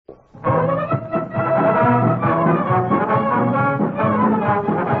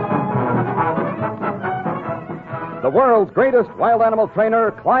world's greatest wild animal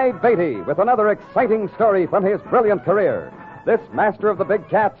trainer, Clyde Beatty, with another exciting story from his brilliant career. This master of the big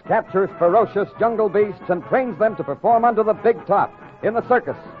cats captures ferocious jungle beasts and trains them to perform under the big top in the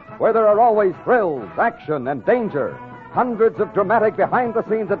circus, where there are always thrills, action, and danger. Hundreds of dramatic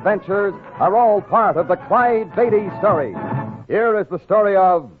behind-the-scenes adventures are all part of the Clyde Beatty story. Here is the story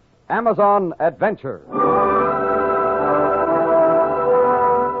of Amazon Adventure.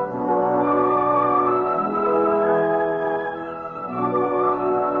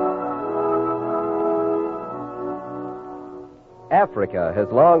 Africa has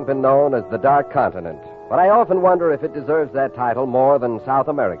long been known as the Dark Continent, but I often wonder if it deserves that title more than South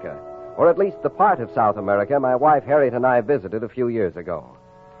America, or at least the part of South America my wife Harriet and I visited a few years ago.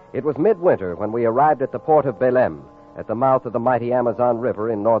 It was midwinter when we arrived at the port of Belém, at the mouth of the mighty Amazon River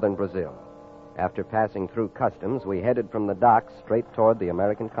in northern Brazil. After passing through customs, we headed from the docks straight toward the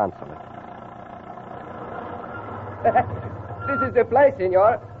American consulate. This is the place,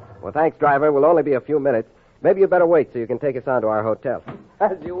 senor. Well, thanks, driver. We'll only be a few minutes. Maybe you better wait so you can take us on to our hotel.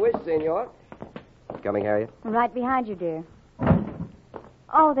 As you wish, senor. Coming, Harriet? Right behind you, dear.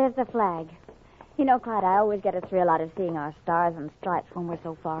 Oh, there's the flag. You know, Clyde, I always get a thrill out of seeing our stars and stripes when we're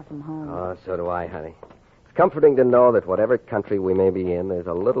so far from home. Oh, so do I, honey. It's comforting to know that whatever country we may be in, there's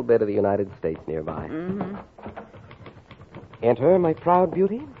a little bit of the United States nearby. Mm-hmm. Enter, my proud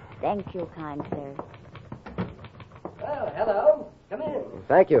beauty. Thank you, kind sir. Well, hello. Come in.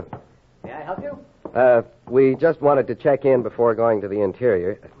 Thank you. May I help you? We just wanted to check in before going to the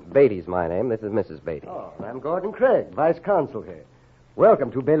interior. Beatty's my name. This is Mrs. Beatty. Oh, I'm Gordon Craig, Vice Consul here.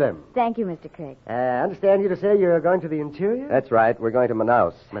 Welcome to Belém. Thank you, Mr. Craig. I understand you to say you're going to the interior? That's right. We're going to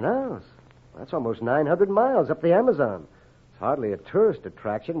Manaus. Manaus? That's almost 900 miles up the Amazon. It's hardly a tourist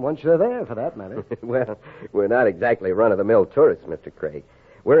attraction once you're there, for that matter. Well, we're not exactly run-of-the-mill tourists, Mr. Craig.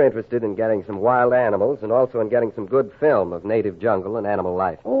 We're interested in getting some wild animals and also in getting some good film of native jungle and animal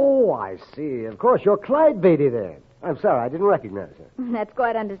life. Oh, I see. Of course, you're Clyde Beatty then. I'm sorry, I didn't recognize you. That's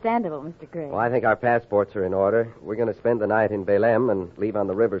quite understandable, Mr. Craig. Well, I think our passports are in order. We're going to spend the night in Belém and leave on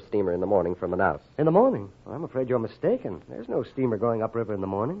the river steamer in the morning for Manaus. In the morning? Well, I'm afraid you're mistaken. There's no steamer going upriver in the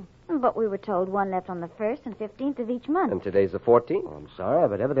morning. But we were told one left on the 1st and 15th of each month. And today's the 14th. Oh, I'm sorry,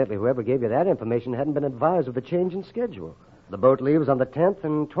 but evidently whoever gave you that information hadn't been advised of the change in schedule. The boat leaves on the 10th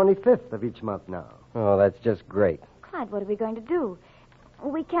and 25th of each month now. Oh, that's just great. Clyde, what are we going to do?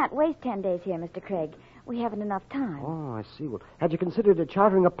 We can't waste 10 days here, Mr. Craig. We haven't enough time. Oh, I see. Well, had you considered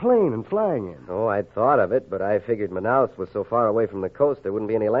chartering a plane and flying in? Oh, I'd thought of it, but I figured Manaus was so far away from the coast there wouldn't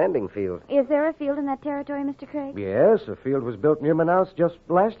be any landing field. Is there a field in that territory, Mr. Craig? Yes, a field was built near Manaus just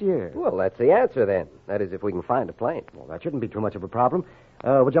last year. Well, that's the answer then. That is, if we can find a plane. Well, that shouldn't be too much of a problem.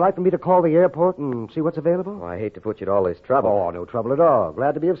 Would you like for me to call the airport and see what's available? Well, I hate to put you to all this trouble. Oh, no trouble at all.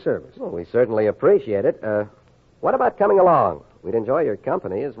 Glad to be of service. Well, we certainly appreciate it. What about coming along? We'd enjoy your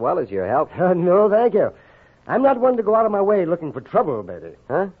company as well as your help. No, thank you. I'm not one to go out of my way looking for trouble, Betty.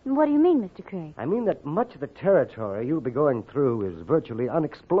 Huh? What do you mean, Mr. Craig? I mean that much of the territory you'll be going through is virtually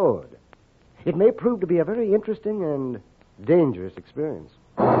unexplored. It may prove to be a very interesting and dangerous experience.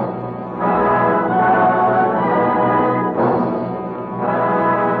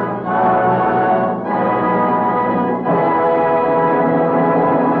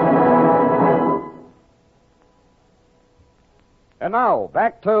 And now,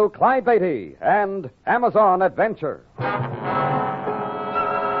 back to Clyde Beatty and Amazon Adventure. The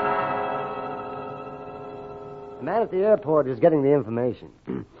man at the airport is getting the information.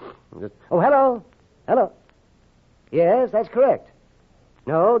 Oh, hello. Hello. Yes, that's correct.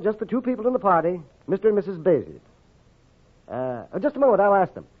 No, just the two people in the party, Mr. and Mrs. Beatty. Just a moment, I'll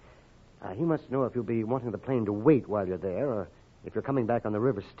ask them. He must know if you'll be wanting the plane to wait while you're there or if you're coming back on the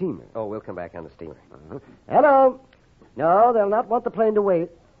river steamer. Oh, we'll come back on the steamer. Uh-huh. Hello. No, they'll not want the plane to wait.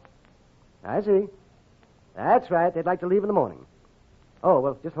 I see. That's right. They'd like to leave in the morning. Oh,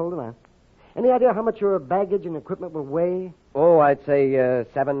 well, just hold on. Any idea how much your baggage and equipment will weigh? Oh, I'd say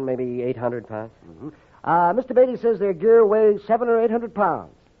 7, maybe 800 pounds. Mm-hmm. Mr. Beatty says their gear weighs 700 or 800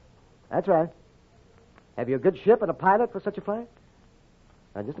 pounds. That's right. Have you a good ship and a pilot for such a flight?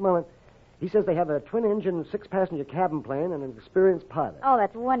 Just a moment. He says they have a twin-engine, 6-passenger cabin plane and an experienced pilot. Oh,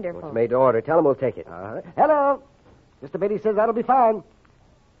 that's wonderful. It's made to order. Tell him we'll take it. All right. Hello. Mr. Beatty says that'll be fine.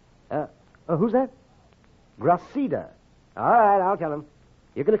 Who's that? Gracida. All right, I'll tell him.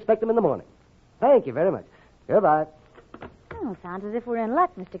 You can expect him in the morning. Thank you very much. Goodbye. Oh, sounds as if we're in luck,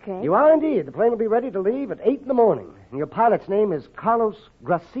 Mr. Craig. You are indeed. The plane will be ready to leave at 8 in the morning. And your pilot's name is Carlos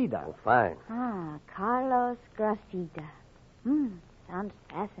Gracida. Oh, fine. Carlos Gracida. Sounds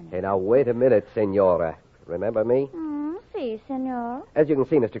fascinating. Hey, now, wait a minute, senora. Remember me? Si, senor. As you can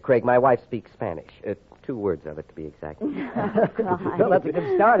see, Mr. Craig, my wife speaks Spanish. 2 words of it, to be exact. Well, that's a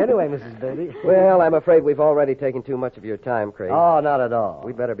good start anyway, Mrs. Beatty. Well, I'm afraid we've already taken too much of your time, Craig. Oh, not at all.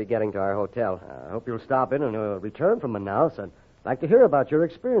 We'd better be getting to our hotel. I hope you'll stop in on your return from Manaus. I'd like to hear about your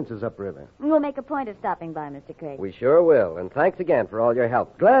experiences upriver. We'll make a point of stopping by, Mr. Craig. We sure will, and thanks again for all your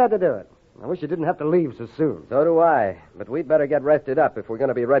help. Glad to do it. I wish you didn't have to leave so soon. So do I, but we'd better get rested up if we're going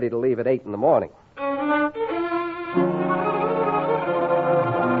to be ready to leave at 8 in the morning.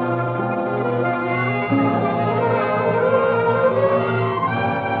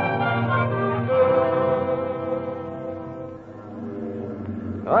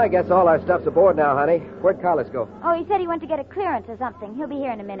 Oh, I guess all our stuff's aboard now, honey. Where'd Carlos go? Oh, he said he went to get a clearance or something. He'll be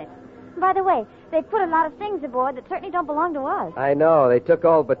here in a minute. By the way, they put a lot of things aboard that certainly don't belong to us. I know. They took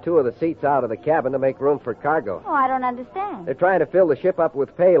all but 2 of the seats out of the cabin to make room for cargo. Oh, I don't understand. They're trying to fill the ship up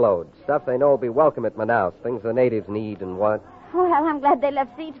with payload, stuff they know will be welcome at Manaus, things the natives need and want. Well, I'm glad they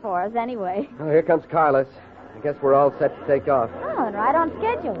left seats for us anyway. Oh, here comes Carlos. I guess we're all set to take off. Oh, and right on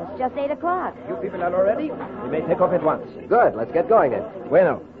schedule. It's just 8 o'clock. You people are all ready? We may take off at once. Good. Let's get going then.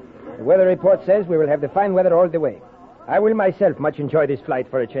 Bueno. The weather report says we will have the fine weather all the way. I will myself much enjoy this flight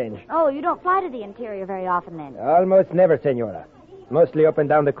for a change. Oh, you don't fly to the interior very often then? Almost never, senora. Mostly up and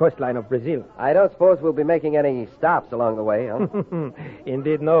down the coastline of Brazil. I don't suppose we'll be making any stops along the way, huh?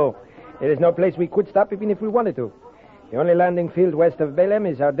 Indeed, no. There is no place we could stop even if we wanted to. The only landing field west of Belém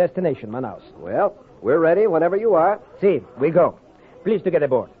is our destination, Manaus. Well, we're ready whenever you are. See, we go. Pleased to get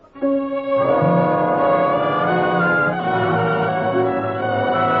aboard.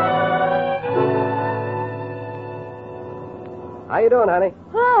 How you doing, honey?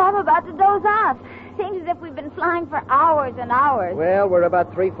 Oh, I'm about to doze off. Seems as if we've been flying for hours and hours. Well, we're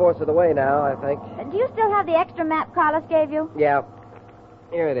about 3/4 of the way now, I think. Do you still have the extra map Carlos gave you? Yeah.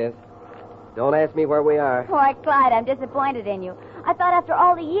 Here it is. Don't ask me where we are. Why, Clyde, I'm disappointed in you. I thought after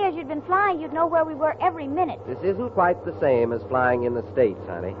all the years you'd been flying, you'd know where we were every minute. This isn't quite the same as flying in the States,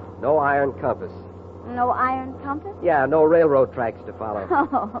 honey. No iron compass. No iron compass? Yeah, no railroad tracks to follow.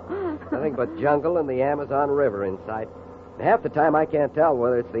 Oh. Nothing but jungle and the Amazon River in sight. Half the time I can't tell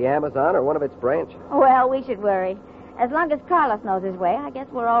whether it's the Amazon or one of its branches. Well, we should worry. As long as Carlos knows his way, I guess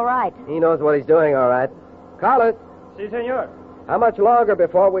we're all right. He knows what he's doing, all right. Carlos, Si, senor. how much longer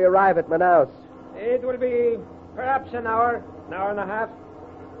before we arrive at Manaus? It will be perhaps an hour and a half.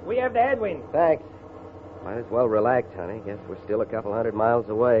 We have the headwind. Thanks. Might as well relax, honey. Guess we're still a couple 100 miles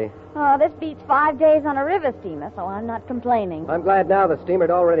away. Oh, this beats 5 days on a river steamer, so I'm not complaining. I'm glad now the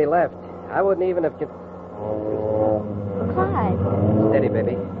steamer'd already left. I wouldn't even have... Clyde, Steady,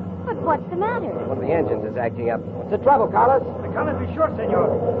 baby. but what's the matter? One of the engines is acting up. What's the trouble, Carlos? I cannot be sure,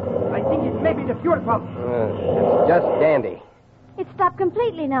 senor. I think it may be the fuel pump. It's just dandy. It stopped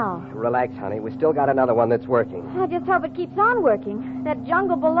completely now. Relax, honey. We still got another one that's working. I just hope it keeps on working. That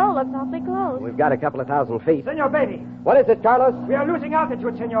jungle below looks awfully close. We've got a couple of 1,000 feet. Senor Beatty, What is it, Carlos? we are losing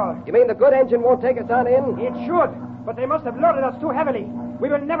altitude, senor. You mean the good engine won't take us on in? It should, but they must have loaded us too heavily. We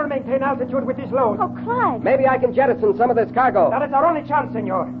will never maintain altitude with this load. Oh, Clyde. Maybe I can jettison some of this cargo. That is our only chance,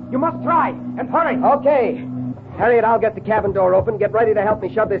 senor. You must try, and hurry. Okay. Harriet, I'll get the cabin door open. Get ready to help me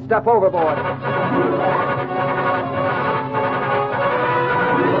shove this stuff overboard.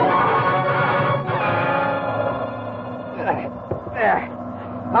 There.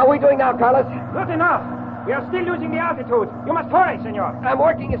 How are we doing now, Carlos? Not enough. We are still losing the altitude. You must hurry, senor. I'm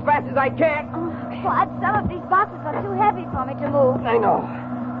working as fast as I can. Oh, Clyde, some of these boxes are too heavy for me to move. I know.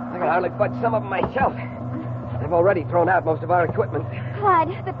 I can hardly budge some of them myself. I've already thrown out most of our equipment. Clyde,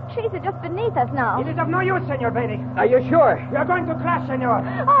 the trees are just beneath us now. It is of no use, senor Beatty. Are you sure? We are going to crash, senor.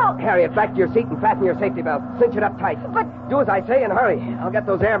 Oh, Harriet, back to your seat and fasten your safety belt. Cinch it up tight. but... Do as I say and hurry. I'll get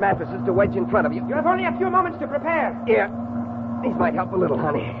those air mattresses to wedge in front of you. You have only a few moments to prepare. Here. These might help a little,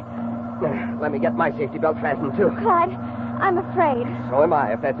 honey. Let me get my safety belt fastened, too. Clyde, I'm afraid. So am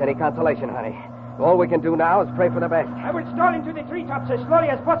I, if that's any consolation, honey. All we can do now is pray for the best. I will stall into the treetops as slowly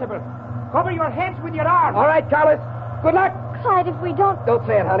as possible. Cover your heads with your arms. All right, Carlos. Good luck. Clyde, if we don't... Don't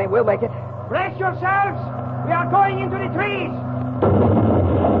say it, honey. We'll make it. Brace yourselves. We are going into the trees.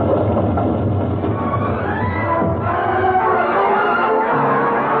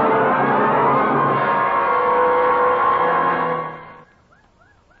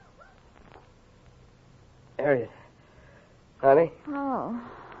 Harriet. Honey? Oh,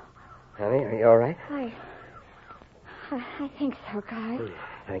 Honey, are you all right? I think so, Clyde.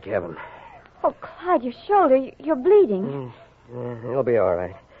 Thank heaven. Oh, Clyde, your shoulder, you're bleeding. It'll be all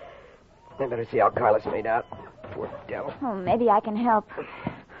right. I better see how Carlos made out. Poor devil. Oh, maybe I can help.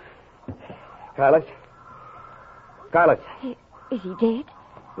 Carlos? Carlos? Is he dead?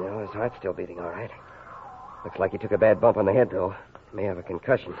 No, his heart's still beating all right. Looks like he took a bad bump on the head, though. May have a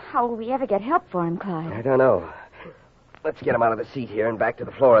concussion. How will we ever get help for him, Clyde? I don't know. Let's get him out of the seat here and back to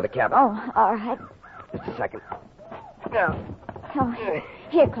the floor of the cabin. Oh, all right. Just a second. Now. Oh,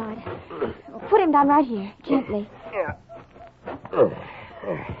 here, Clyde. Put him down right here, gently. Yeah.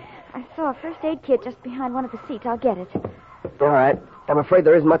 I saw a first aid kit just behind one of the seats. I'll get it. All right. I'm afraid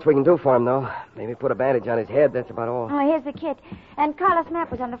there isn't much we can do for him, though. Maybe put a bandage on his head. That's about all. Oh, here's the kit. And Carlos'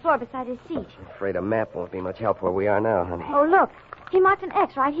 map was on the floor beside his seat. I'm afraid a map won't be much help where we are now, honey. Oh, look. He marked an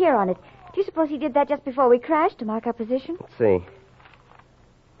X right here on it. Do you suppose he did that just before we crashed to mark our position? Let's see.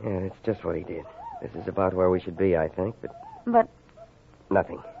 Yeah, that's just what he did. This is about where we should be, I think, but... But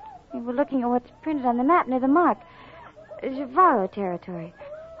nothing. we were looking at what's printed on the map near the mark. Javaro territory.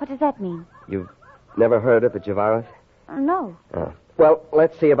 What does that mean? You've never heard of the Javaros? No. Oh. Well,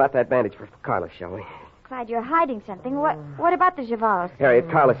 let's see about that bandage for Carlos, shall we? Clyde, you're hiding something. What about the Javaros?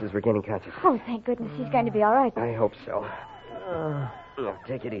 Harriet, Carlos is regaining consciousness. Oh, thank goodness. He's going to be all right. I hope so. Now,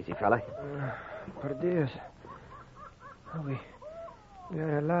 take it easy, fella. Por Dios. Oh, we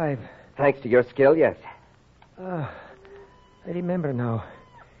are alive. Thanks to your skill, yes. I remember now.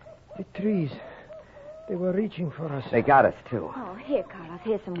 The trees. They were reaching for us. They got us, too. Oh, here, Carlos.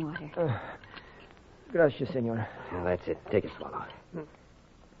 Here's some water. Gracias, senora. Now, that's it. Take a swallow.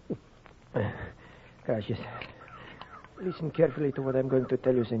 Gracias. Listen carefully to what I'm going to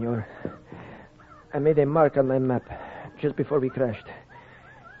tell you, senor. I made a mark on my map just before we crashed.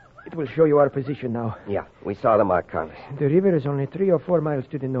 It will show you our position now. Yeah, we saw the mark, Carlos. The river is only 3 or 4 miles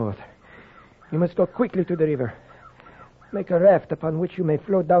to the north. You must go quickly to the river. Make a raft upon which you may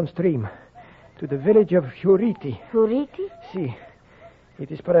float downstream to the village of Juriti. Juriti? See,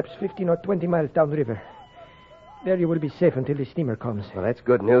 it is perhaps 15 or 20 miles downriver. There you will be safe until the steamer comes. Well, that's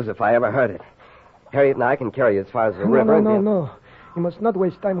good news if I ever heard it. Harriet and I can carry you as far as the river. No. You must not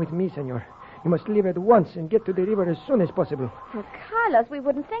waste time with me, senor. You must leave at once and get to the river as soon as possible. Well, Carlos, we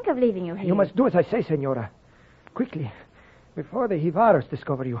wouldn't think of leaving you here. You must do as I say, senora. Quickly, before the Jivaros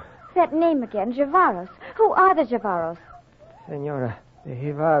discover you. That name again, Javaros. Who are the Javaros? Senora, the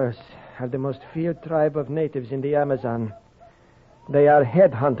Jivaros are the most feared tribe of natives in the Amazon. They are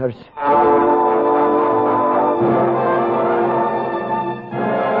headhunters.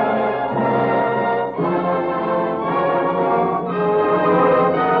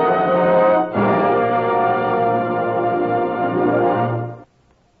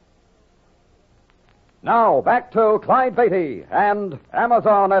 Now, back to Clyde Beatty and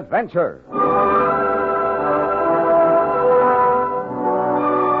Amazon Adventure.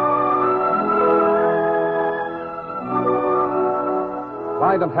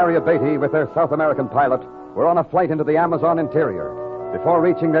 Clyde and Harriet Beatty, with their South American pilot, were on a flight into the Amazon interior. Before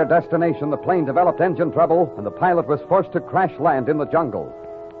reaching their destination, the plane developed engine trouble, and the pilot was forced to crash land in the jungle.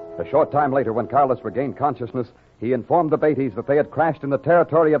 A short time later, when Carlos regained consciousness, he informed the Beattys that they had crashed in the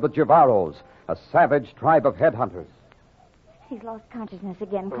territory of the Javaros, a savage tribe of headhunters. He's lost consciousness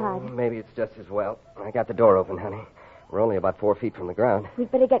again, Clyde. Maybe it's just as well. I got the door open, honey. We're only about 4 feet from the ground.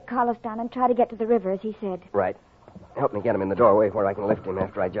 We'd better get Carlos down and try to get to the river, as he said. Right. Help me get him in the doorway where I can lift him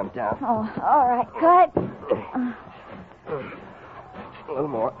after I jump down. Oh, all right, Clyde. A little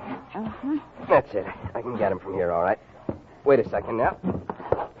more. Uh-huh. That's it. I can get him from here, all right. Wait a second now.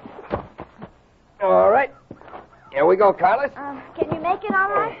 All right. Here we go, Carlos. Can you make it all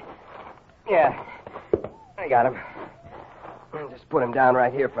right? Yeah. I got him. I'll just put him down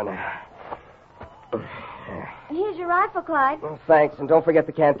right here for now. Here's your rifle, Clyde. Well, thanks, and don't forget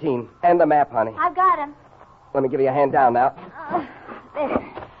the canteen. And the map, honey. I've got him. Let me give you a hand down now.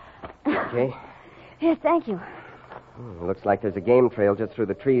 There. Okay. Yes, thank you. Looks like there's a game trail just through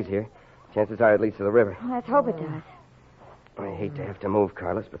the trees here. Chances are it leads to the river. Let's hope it does. I hate to have to move,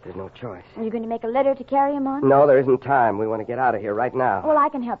 Carlos, but there's no choice. Are you going to make a litter to carry him on? No, there isn't time. We want to get out of here right now. Well, I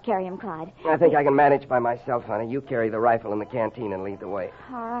can help carry him, Clyde. I think I can manage by myself, honey. You carry the rifle and the canteen and lead the way.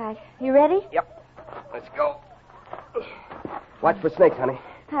 All right. You ready? Yep. Let's go. Watch for snakes, honey.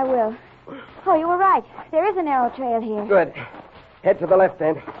 I will. Oh, you were right. There is a narrow trail here. Good. Head to the left,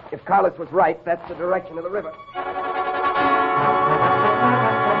 then. If Carlos was right, that's the direction of the river.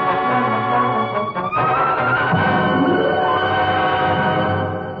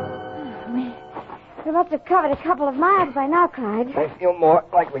 We must have covered a couple of miles by now, Clyde. I feel more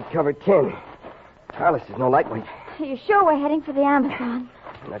like we covered 10. Carlos is no lightweight. Are you sure we're heading for the Amazon?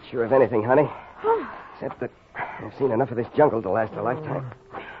 I'm not sure of anything, honey. Except that I've seen enough of this jungle to last a lifetime.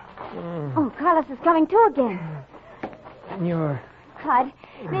 Oh, Carlos is coming to again. Senor. Clyde,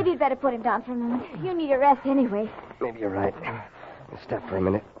 maybe you'd better put him down for a moment. You need a rest anyway. Maybe you're right. Let's stop for a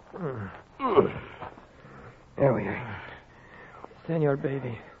minute. There we are. Senor,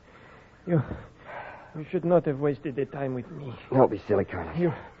 baby. You should not have wasted the time with me. Don't be silly, Carlos.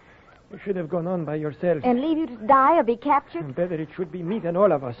 You should have gone on by yourself. And leave you to die or be captured? Better it should be me than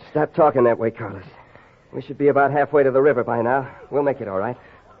all of us. Stop talking that way, Carlos. We should be about halfway to the river by now. We'll make it all right.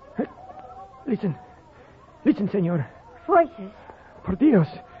 Listen. Listen, senor. Voices. Por Dios.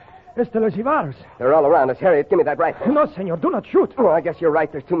 Este los Jivaros. They're all around us. Harriet, give me that rifle. No, senor. Do not shoot. Oh, I guess you're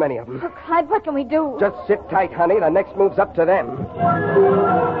right. There's too many of them. Oh, Clyde, what can we do? Just sit tight, honey. The next move's up to them.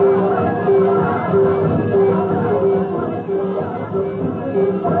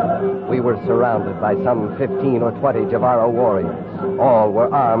 We were surrounded by some 15 or 20 Javaro warriors. All were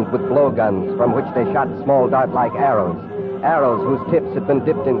armed with blowguns from which they shot small dart-like arrows whose tips had been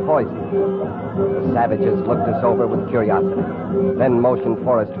dipped in poison. The savages looked us over with curiosity, then motioned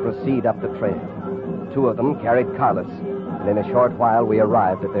for us to proceed up the trail. 2 of them carried Carlos, and in a short while we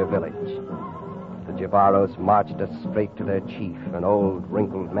arrived at their village. The Javaros marched us straight to their chief, an old,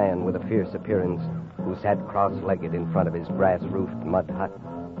 wrinkled man with a fierce appearance who sat cross-legged in front of his grass-roofed mud hut.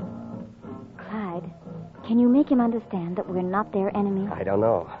 Clyde, can you make him understand that we're not their enemy? I don't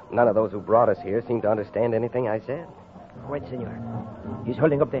know. None of those who brought us here seemed to understand anything I said. Wait, senor. He's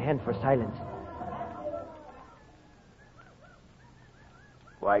holding up the hand for silence.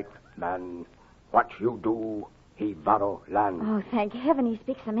 White man, what you do, Jivaro land. Oh, thank heaven he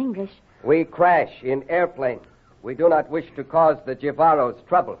speaks some English. We crash in airplane. We do not wish to cause the Javaros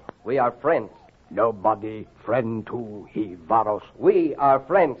trouble. We are friends. Nobody friend to Jivaros. We are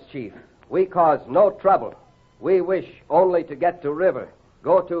friends, Chief. We cause no trouble. We wish only to get to river.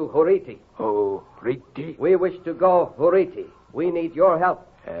 Go to Huriti. Huriti? We wish to go Huriti. We need your help.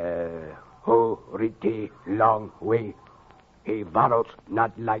 Huriti, long way. Jivaros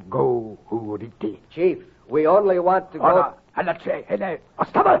not like go Huriti. Chief, we only want to go...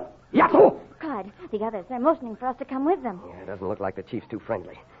 Clyde, the others, they're motioning for us to come with them. Yeah, it doesn't look like the chief's too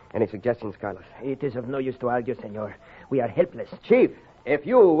friendly. Any suggestions, Carlos? It is of no use to argue, senor. We are helpless. Chief, if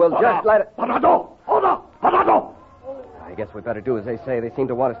you will just let it... Parado! I guess we better do as they say. They seem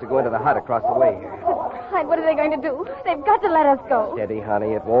to want us to go into the hut across the way here. Clyde, what are they going to do? They've got to let us go. Steady,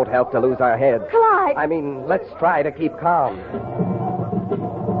 honey. It won't help to lose our heads. Clyde! I mean, let's try to keep calm.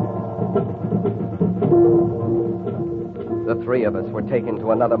 The 3 of us were taken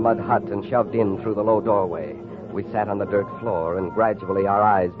to another mud hut and shoved in through the low doorway. We sat on the dirt floor, and gradually our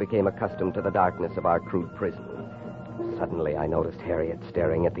eyes became accustomed to the darkness of our crude prison. Suddenly, I noticed Harriet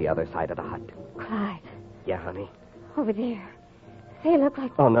staring at the other side of the hut. Clyde, Yeah, honey? over there. They look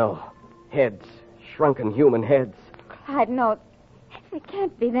like... Oh, no. Heads. Shrunken human heads. Clyde, no. They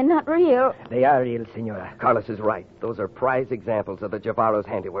can't be. They're not real. They are real, senora. Carlos is right. Those are prize examples of the Javaro's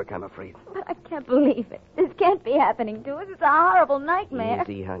handiwork, I'm afraid. But I can't believe it. This can't be happening to us. It's a horrible nightmare.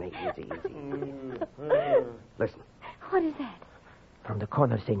 Easy, honey. Easy. Listen. What is that? From the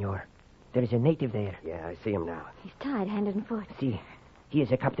corner, senor. There is a native there. Yeah, I see him now. He's tied hand and foot. See, he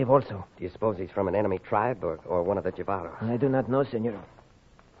is a captive also. Do you suppose he's from an enemy tribe or one of the Javaros? I do not know, senor.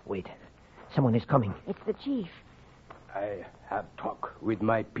 Wait. Someone is coming. It's the chief. I have talk with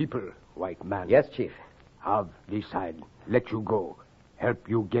my people, white man. Yes, Chief. Have decide. Let you go. Help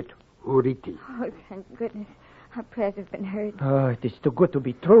you get Huriti. Oh, thank goodness. Our prayers have been heard. Oh, it is too good to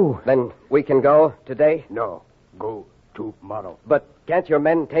be true. Then we can go today? No, go tomorrow. But can't your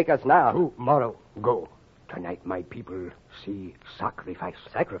men take us now? Tomorrow, go. Tonight my people see sacrifice.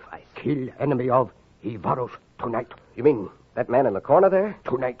 Sacrifice? Kill enemy of Jivaros tonight. You mean that man in the corner there?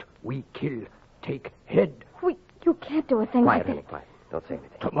 Tonight we kill, take head. You can't do a thing Quiet, like honey, that. quiet. Don't say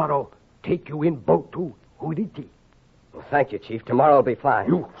anything. Tomorrow, take you in boat to Huriti. Well, thank you, Chief. Tomorrow will be fine.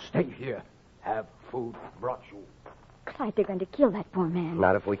 You stay here. Have food brought you. Clyde, they're going to kill that poor man.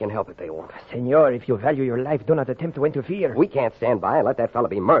 Not if we can help it, they won't. Senor, if you value your life, do not attempt to interfere. We can't stand by and let that fellow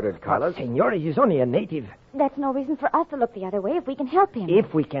be murdered, Carlos. Senor, he is only a native. That's no reason for us to look the other way if we can help him.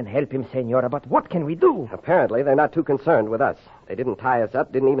 If we can help him, senora, but what can we do? Apparently, they're not too concerned with us. They didn't tie us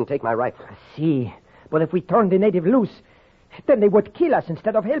up, didn't even take my rifle. See, but if we turn the native loose, then they would kill us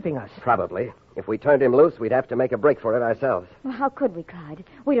instead of helping us. Probably. If we turned him loose, we'd have to make a break for it ourselves. Well, how could we, Clyde?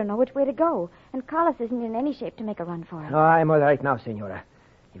 We don't know which way to go. And Carlos isn't in any shape to make a run for it. Oh, I'm all right now, senora.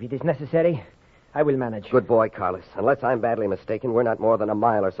 If it is necessary, I will manage. Good boy, Carlos. Unless I'm badly mistaken, we're not more than a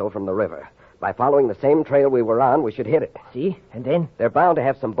mile or so from the river. By following the same trail we were on, we should hit it. See? And then? They're bound to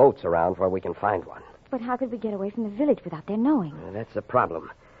have some boats around where we can find one. But how could we get away from the village without their knowing? That's the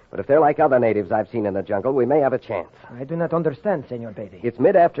problem. But if they're like other natives I've seen in the jungle, we may have a chance. I do not understand, Senor Beatty. It's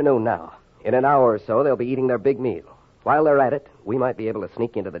mid-afternoon now. In an hour or so, they'll be eating their big meal. While they're at it, we might be able to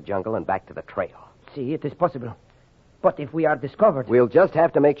sneak into the jungle and back to the trail. See, it is possible. But if we are discovered... We'll just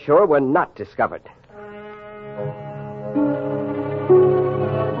have to make sure we're not discovered.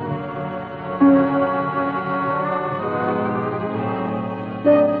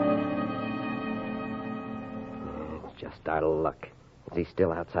 Is he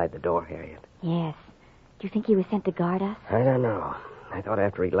still outside the door, Harriet? Yes. Do you think he was sent to guard us? I don't know. I thought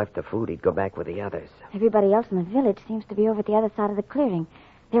after he left the food, he'd go back with the others. Everybody else in the village seems to be over at the other side of the clearing.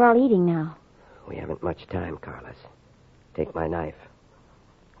 They're all eating now. We haven't much time, Carlos. Take my knife.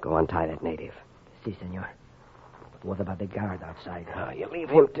 Go untie that native. Si, senor. But what about the guard outside? Oh, you leave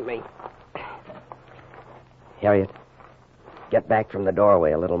him to me. Harriet, get back from the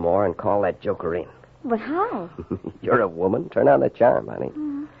doorway a little more and call that joker in. But how? You're a woman. Turn on the charm, honey.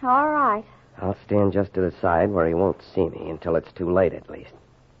 All right. I'll stand just to the side where he won't see me until it's too late, at least.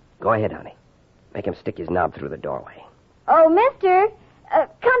 Go ahead, honey. Make him stick his knob through the doorway. Oh, mister,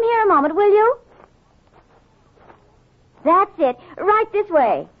 come here a moment, will you? That's it. Right this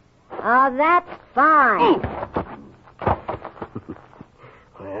way. Oh, that's fine.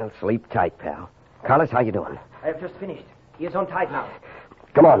 Well, sleep tight, pal. Carlos, how you doing? I have just finished. He is untied now.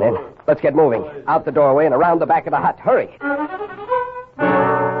 Come on, then. Let's get moving. Out the doorway and around the back of the hut. Hurry.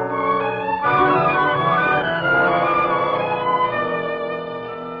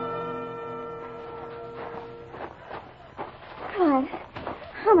 Clyde,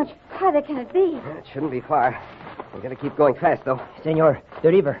 how much farther can it be? It shouldn't be far. We've got to keep going fast, though. Senor, the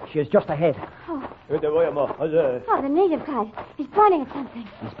river. She is just ahead. Oh, the native, Clyde. He's pointing at something.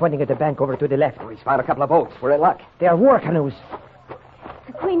 He's pointing at the bank over to the left. Oh, he's found a couple of boats. We're in luck. They are war canoes.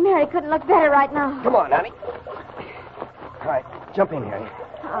 The Queen Mary couldn't look better right now. Come on, honey. All right, jump in here.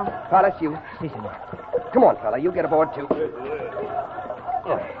 Carlos, you. Si, senor. Come on, fella. You get aboard, too.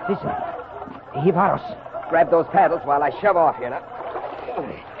 Listen. Jivaros. Grab those paddles while I shove off here now.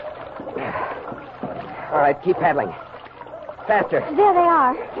 All right, keep paddling. Faster. There they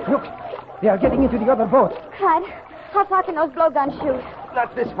are. Look, they are getting into the other boat. Clyde, how far can those blowguns shoot?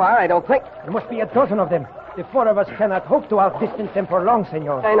 Not this far, I don't think. There must be a dozen of them. The four of us cannot hope to outdistance them for long,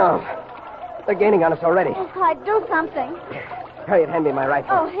 senor. I know. They're gaining on us already. Oh, Clyde, do something. Harriet, hand me my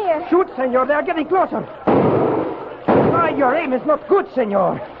rifle. Oh, here. Shoot, senor. They are getting closer. Why, your aim is not good,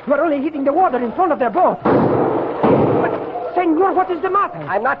 senor. You are only hitting the water in front of their boat. But, senor, what is the matter?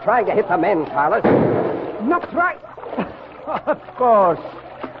 I'm not trying to hit the men, Carlos. Not try. Of course.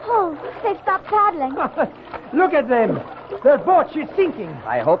 Oh, they stopped paddling. Look at them. Their boat, she's sinking.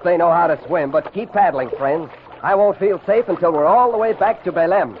 I hope they know how to swim, but keep paddling, friends. I won't feel safe until we're all the way back to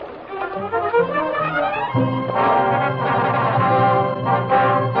Belém.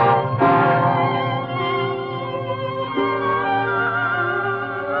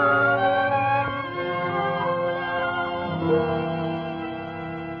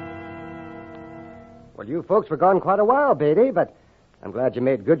 Well, you folks were gone quite a while, Beatty, but I'm glad you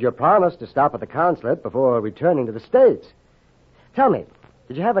made good your promise to stop at the consulate before returning to the States. Tell me,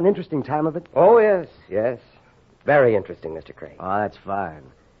 did you have an interesting time of it? Oh, yes. Very interesting, Mr. Craig. Oh, that's fine.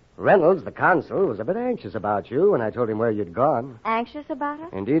 Reynolds, the consul, was a bit anxious about you when I told him where you'd gone. Anxious about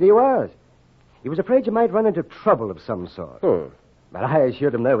it? Indeed he was. He was afraid you might run into trouble of some sort. But I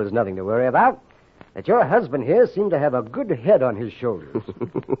assured him there was nothing to worry about. That your husband here seemed to have a good head on his shoulders.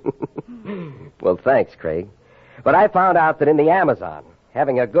 Well, thanks, Craig. But I found out that in the Amazon,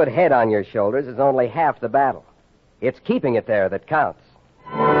 having a good head on your shoulders is only half the battle. It's keeping it there that counts.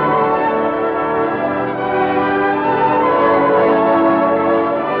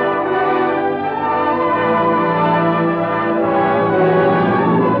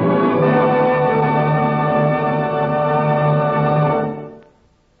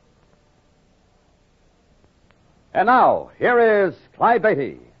 And now, here is Clyde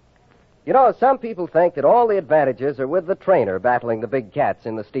Beatty. You know, some people think that all the advantages are with the trainer battling the big cats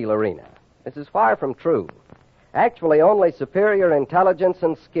in the steel arena. This is far from true. Actually, only superior intelligence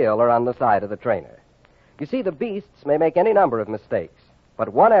and skill are on the side of the trainer. You see, the beasts may make any number of mistakes, but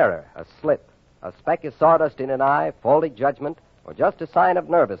one error, a slip, a speck of sawdust in an eye, faulty judgment, or just a sign of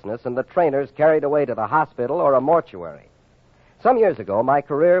nervousness, and the trainer's carried away to the hospital or a mortuary. Some years ago, my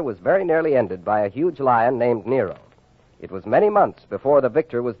career was very nearly ended by a huge lion named Nero. It was many months before the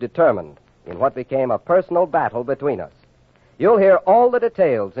victor was determined in what became a personal battle between us. You'll hear all the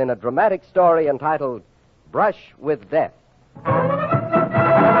details in a dramatic story entitled Brush with Death.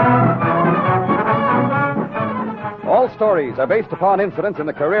 All stories are based upon incidents in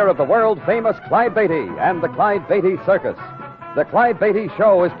the career of the world-famous Clyde Beatty and the Clyde Beatty Circus. The Clyde Beatty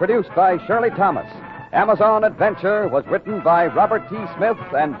Show is produced by Shirley Thomas. Amazon Adventure was written by Robert T. Smith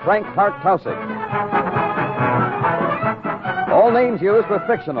and Frank Hart Tausig. All names used were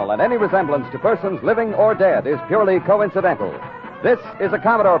fictional, and any resemblance to persons living or dead is purely coincidental. This is a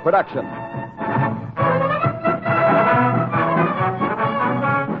Commodore production.